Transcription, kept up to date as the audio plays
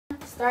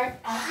Start.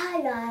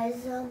 Hi guys,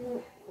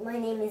 my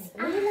name is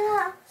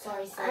Mila.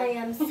 Sorry. I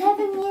am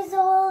 7 years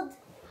old.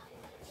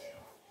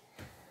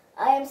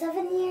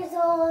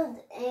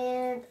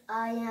 And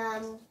I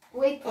am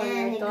Wait for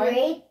in your turn.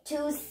 grade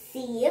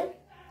 2C.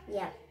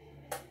 Yeah.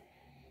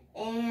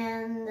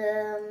 And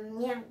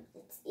yeah,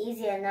 it's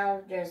easier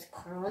now. There's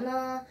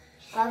Corona,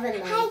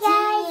 COVID-19.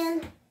 Hi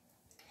guys.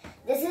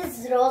 This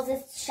is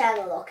Rose's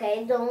channel,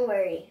 okay? Don't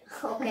worry,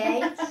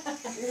 okay?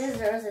 This is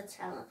Rose's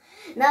channel.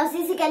 Now,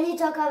 Sisi, can you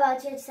talk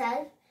about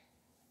yourself?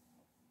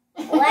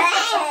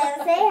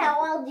 Well, say how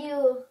old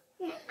you.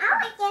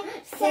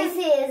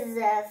 Sisi is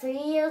 3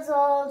 years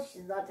old.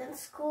 She's not in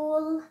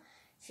school.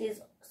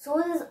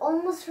 Soon is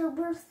almost her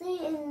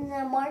birthday in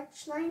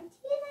March 19,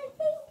 I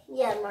think.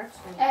 Yeah, March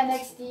 19.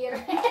 Next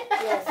year.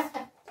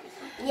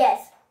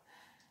 Yes.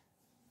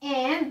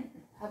 And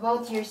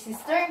about your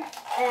sister?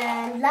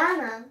 And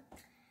Lana,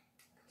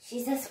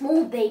 she's a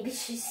small baby.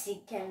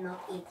 She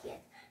cannot eat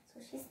yet. So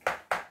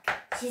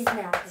she's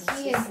napping.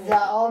 She is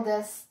the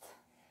oldest.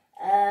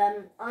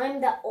 I'm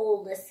the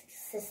oldest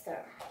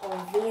sister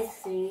of these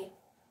three.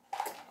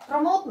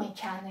 Promote my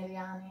channel,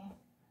 Yani.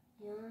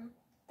 Yeah.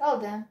 Tell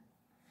them.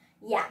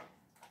 Yeah.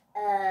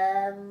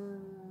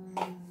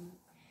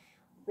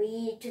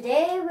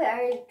 Today we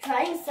are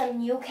trying some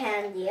new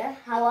candy.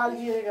 How old are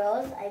you,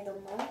 Rose? I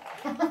don't know.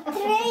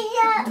 3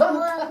 years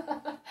old.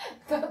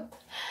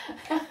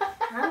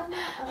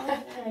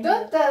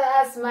 Don't tell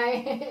us my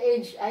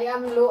age. I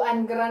am low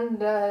and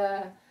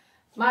grandmother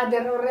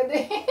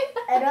already.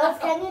 Rose,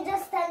 can you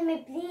just tell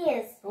me,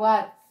 please?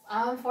 What?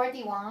 I'm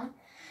 41.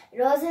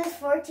 Rose is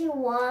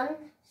 41.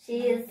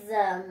 She is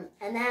a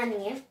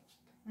nanny.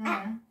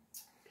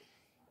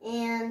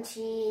 And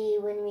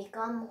when we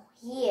come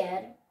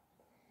here,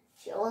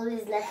 she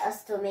always let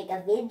us to make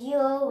a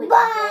video with her.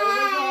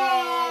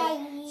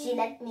 She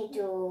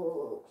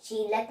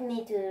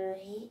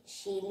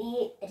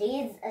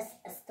reads us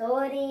a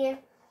story,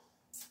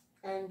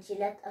 and she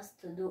let us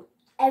to do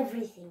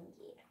everything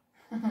here.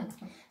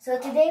 So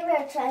today we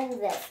are trying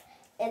this.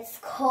 It's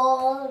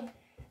called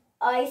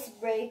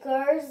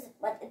icebreakers,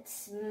 but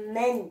it's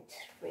mint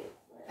free.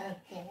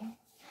 Okay.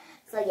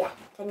 So yeah,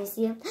 can you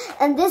see her?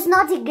 And this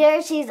naughty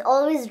girl, she's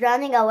always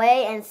running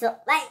away, and so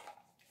like,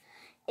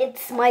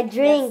 it's my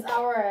drink. That's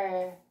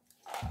our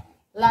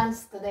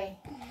lunch today.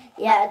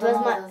 Yeah, it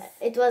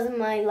was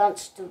my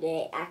lunch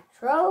today at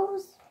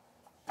Rose.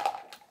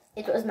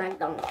 It was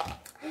McDonald's.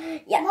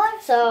 Yeah.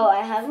 So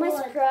I have my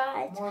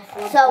Sprite.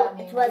 So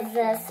it was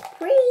a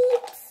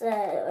Sprite.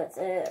 It's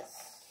a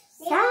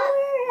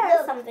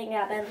sour. Something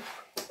happened.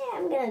 Yeah,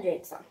 I'm gonna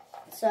drink some.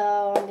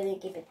 So I'm gonna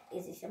keep it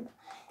easy, simple.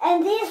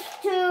 And these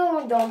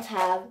two don't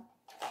have,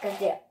 because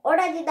they're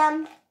already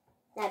done.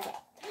 That's it.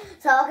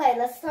 So okay,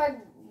 let's start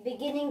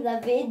beginning the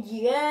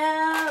video.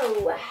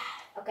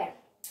 Okay.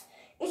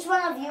 Each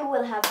one of you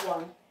will have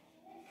one.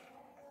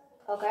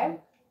 Okay?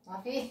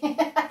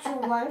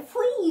 One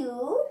for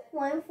you.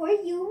 One for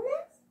you.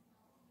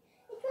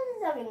 Each one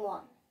is having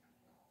one.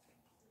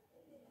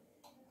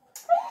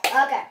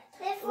 Okay.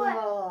 This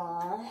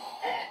one.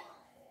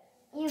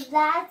 You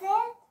got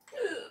it?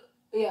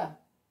 Yeah.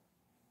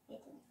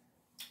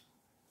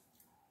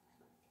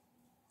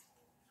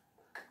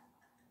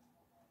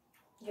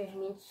 Yours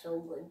means so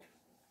good.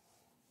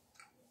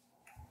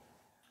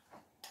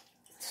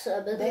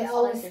 They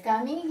always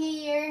coming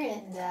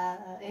here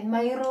in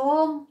my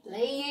room,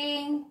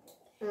 playing,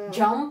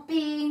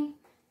 jumping.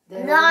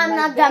 No, I'm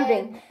not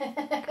jumping. And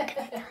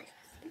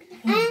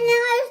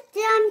I was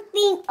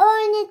jumping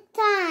all the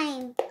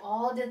time.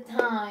 All the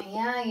time,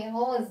 yeah, you're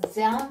always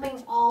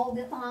jumping all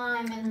the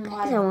time in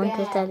my bed. I want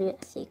to tell you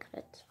a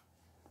secret.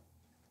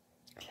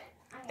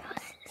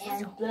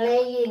 And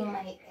playing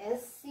my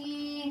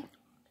SC.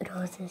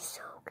 Rose is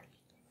so good.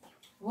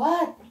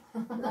 What?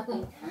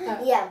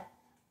 Yeah.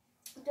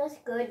 It was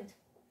good.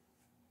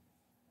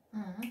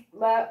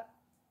 But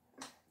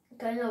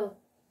kind of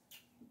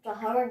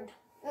hard.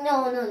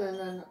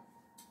 No.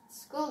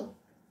 School.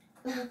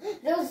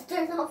 Just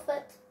turn off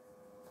it.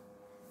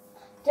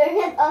 Turn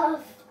it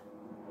off.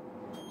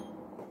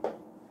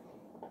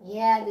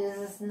 Yeah, this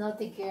is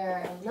naughty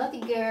girl.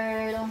 Naughty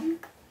girl.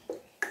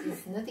 This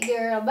is naughty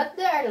girl. But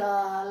they are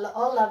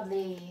all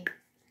lovely.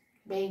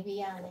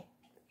 Baby Annie.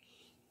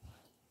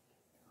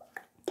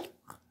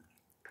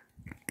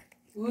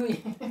 Uy.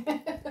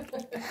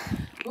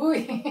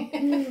 Uy.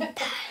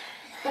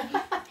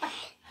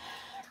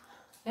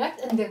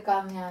 Let's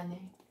come, Yani.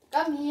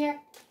 Come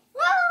here.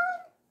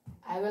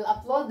 I will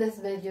upload this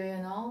video, you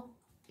know.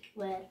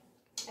 Where?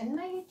 In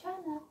my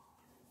channel.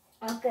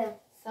 Okay.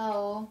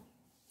 So.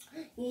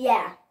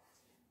 Yeah.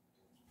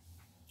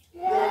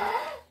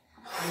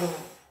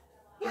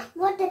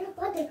 But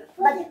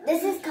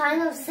this is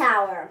kind of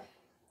sour.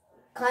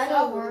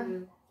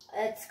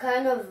 It's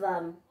kind of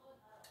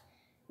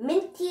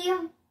minty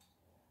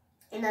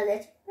in a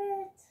little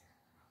bit.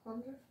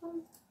 Wonderful.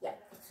 Yeah,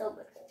 it's so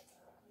good.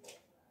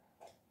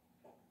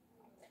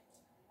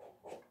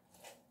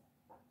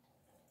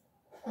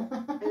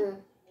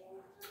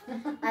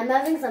 I'm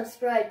having some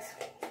Sprite.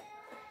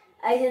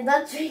 I did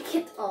not drink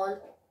it all.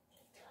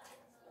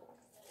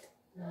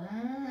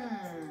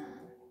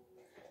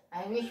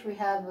 I wish we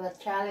have a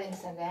challenge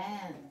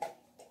again.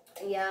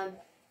 Yeah,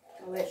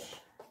 I wish.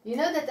 You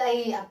know that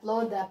I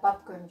upload the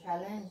popcorn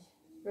challenge?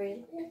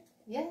 Really?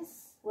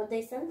 Yes. What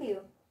they send you?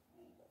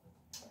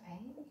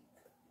 Right.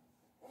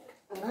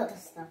 A lot of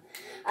stuff.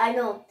 I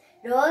know.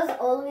 Rose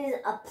always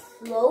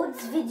uploads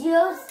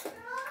videos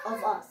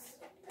of us.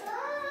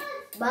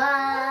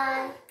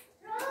 Bye.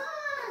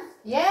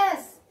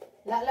 Yes.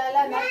 Not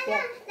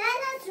yet.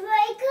 Let's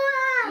wake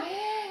up.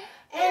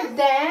 And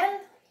then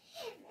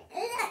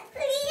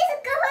Please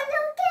go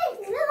look it.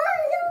 Go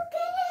look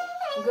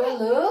it. go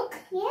look.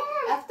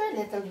 Yeah. After a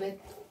little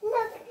bit.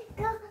 Look.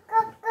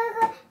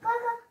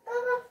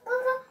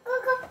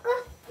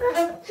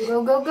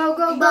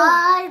 Go.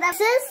 But the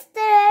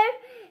sister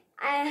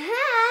I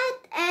had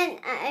and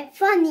I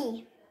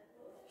funny.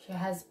 She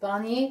has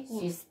bunny.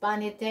 She's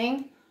bunny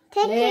thing.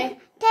 Thank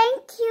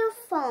you,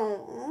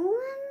 phone.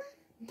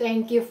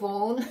 Thank you,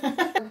 phone.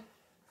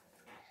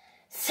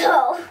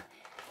 So,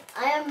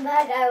 I am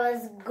back. I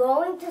was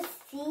going to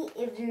see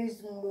if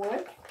there's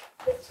more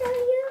to show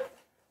you.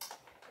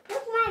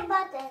 Look my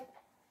button.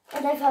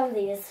 And I found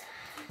these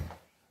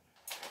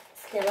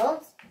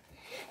Skittles.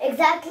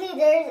 Exactly,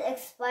 there's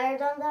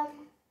expired on them.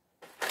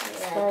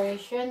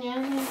 Expiration,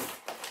 yeah.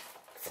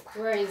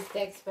 Where is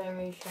the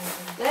expiration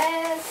of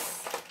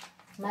this?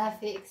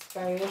 Matthew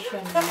expiration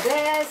of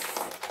this.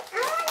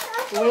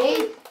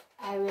 Wait,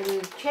 I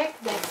will check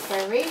the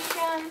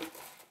expiration.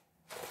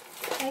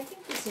 I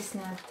think this is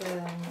not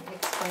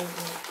expired.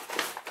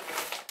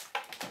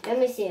 Let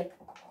me see.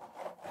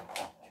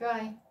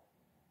 Try.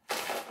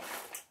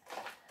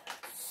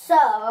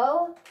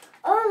 So,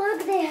 oh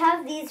look, they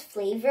have these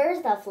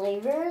flavors, the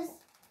flavors.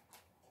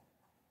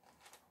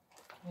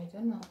 I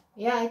don't know.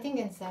 Yeah, I think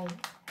inside.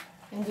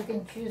 And you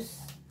can choose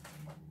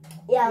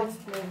Yeah. which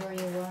flavor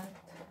you want.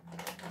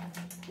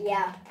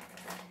 Yeah.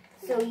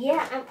 So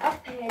yeah, I'm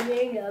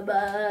opening a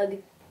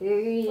bag. Here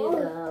you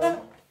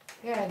go.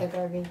 Here are the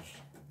garbage.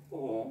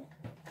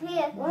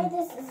 Yeah. Why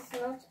this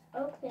is not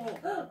opening?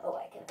 Oh,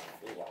 I can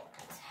feel it.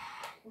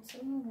 It's so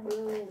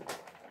blue.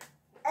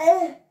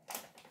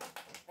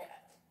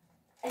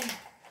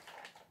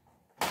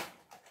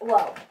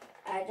 Whoa!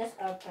 I just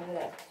opened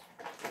it.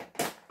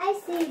 I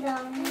see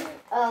them.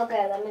 Oh,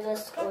 okay, let me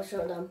just go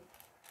show them.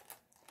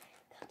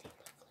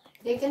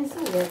 They can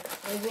see it,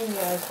 even you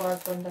are far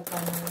from the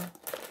camera.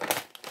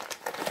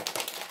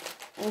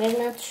 I'm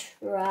gonna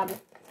try.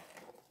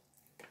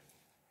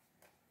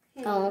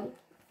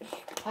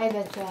 Hi,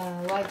 that's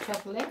white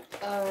chocolate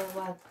or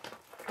what?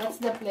 What's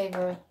the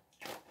flavor?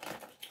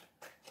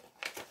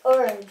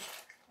 Orange.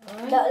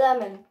 Orange?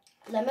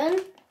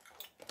 Lemon.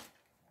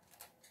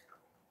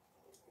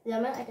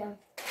 Lemon,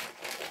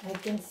 I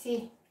can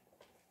see.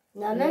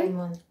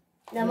 Lemon.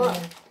 Lemon.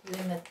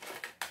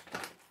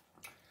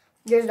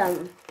 There's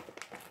lemon.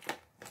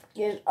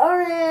 There's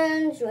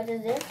orange. What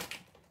is this?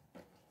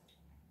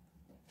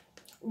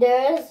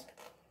 There's.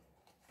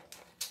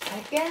 I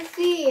can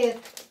see it.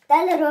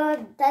 Tell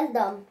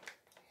them.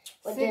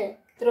 What is it?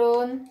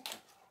 Citron.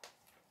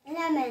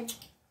 Lemon.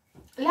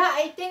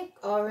 I think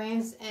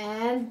orange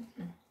and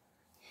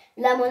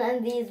Lemon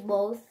and these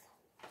both.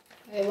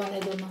 I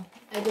don't know.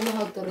 I don't know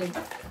how to read.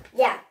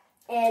 Yeah.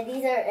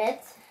 These are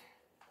it.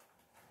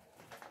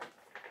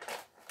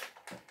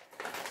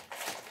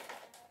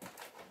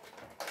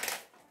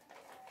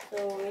 So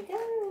we go.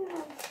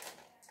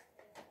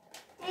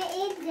 I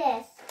eat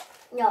this.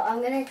 No,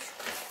 I'm gonna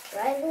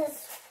try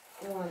this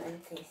one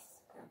and taste.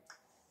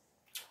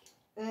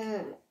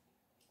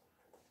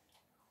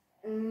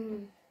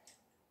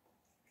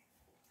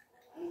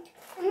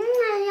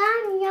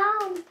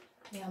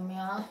 Yum.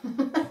 Yum.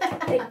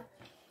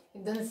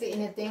 You don't see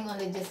anything,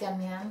 only just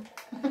yum.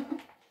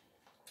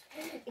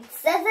 It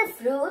says the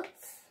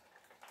fruits.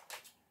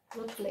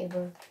 Fruit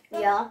flavor.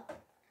 Yeah.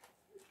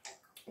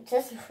 It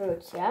says the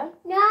fruits, yeah?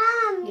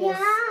 Yum. Yes.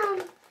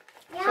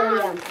 Yum. So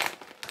yeah.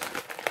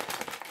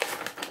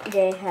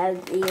 They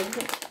have these.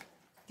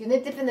 You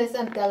need to finish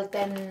until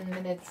 10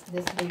 minutes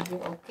this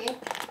video, okay?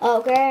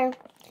 Okay.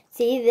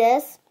 See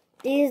this?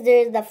 There's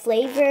the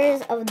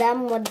flavors of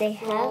them, what they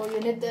have. So you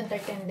need to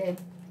entertain them.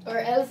 Or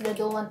else they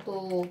don't want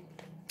to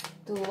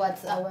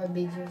watch our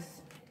videos.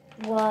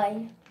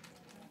 Why?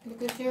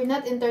 Because you're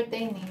not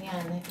entertaining,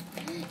 yan.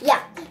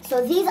 Yeah,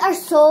 so these are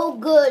so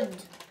good.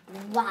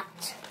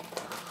 What?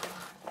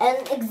 And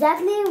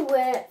exactly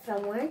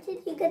from where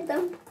did you get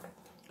them?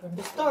 From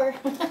the store.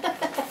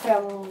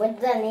 From what's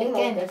the name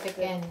of If this? you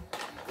can.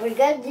 We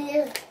got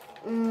these.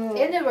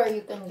 Anywhere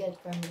you can get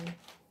from them.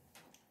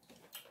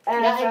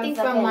 Yeah, I think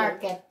from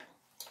market.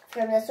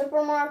 From the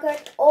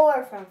supermarket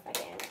or from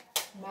Fagan.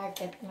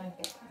 Market.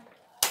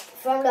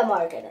 From the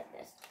market, I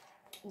guess.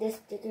 This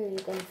sticker, you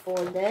can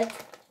fold it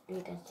and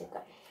you can stick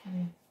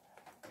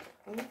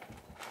it.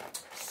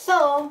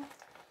 So,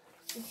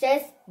 It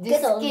says these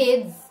Skittles.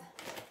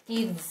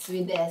 kids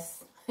with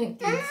S.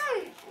 Kids.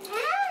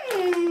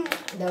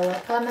 The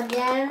welcome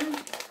again.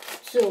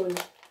 Soon.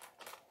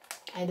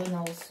 I don't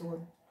know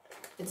soon.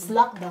 It's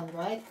lockdown,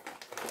 right?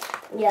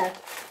 Yeah.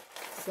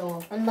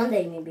 So On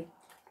Monday maybe.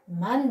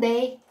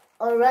 Monday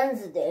Or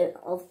Wednesday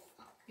off.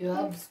 you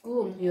have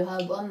school. You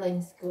have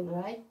online school,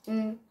 right?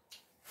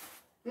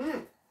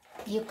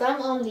 You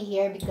come only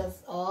here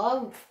because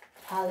of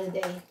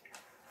holiday.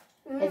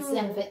 It's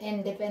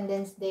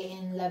Independence Day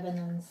in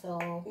Lebanon,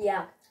 so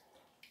Yeah.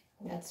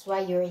 that's why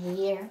you're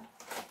here.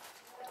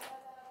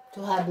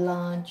 To have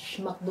lunch,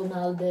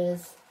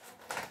 McDonald's.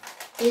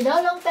 You know,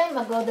 long time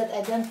ago that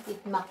I don't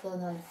eat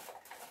McDonald's.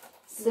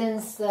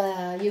 Since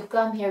you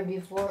come here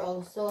before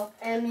also.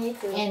 And me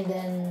too. And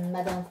then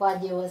Madam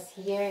Fadia was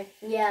here.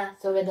 Yeah.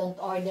 So we don't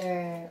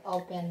order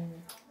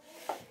open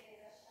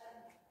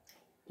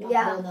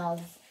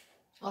McDonald's.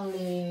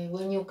 Only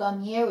when you come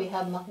here, we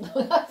have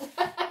McDonald's.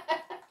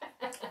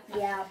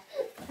 Yeah.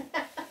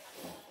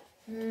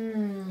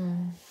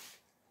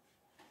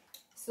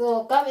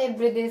 So come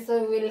every day,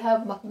 so we'll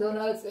have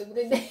McDonald's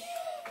every day.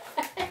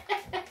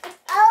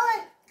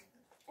 Oh,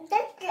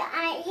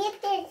 I eat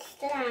it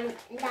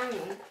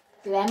lemon.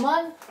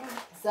 Lemon?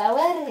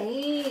 Sour?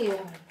 Hey.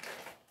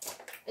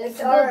 It's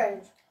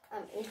orange.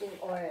 I'm eating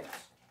orange.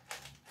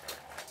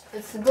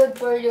 It's good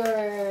for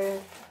your...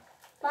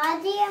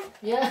 Body.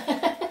 Yeah.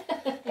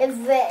 If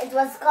it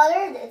was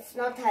colored, it's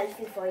not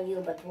healthy for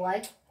you, but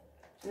white.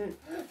 Do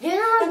you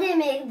know how they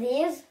make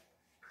these?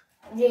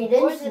 They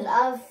rinse it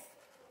off.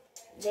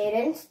 They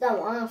rinse them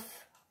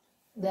off.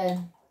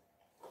 Then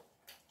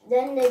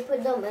they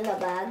put them in a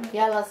bag.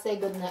 yeah, let's say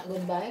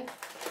goodbye.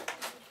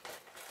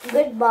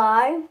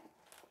 Goodbye.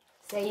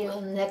 See you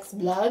on next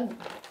vlog.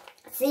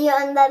 See you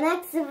on the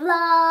next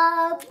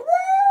vlog.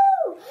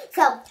 Woo!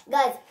 So,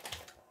 guys,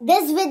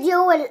 this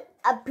video will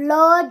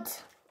upload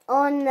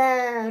on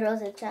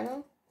Rose's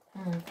channel.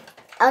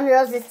 On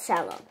Rose's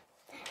channel.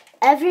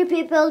 Every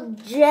people,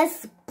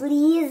 just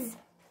please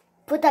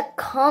put a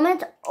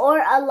comment or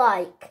a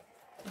like.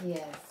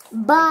 Yes.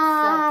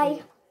 Bye.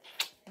 Exactly.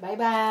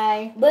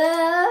 Bye-bye.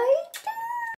 Bye.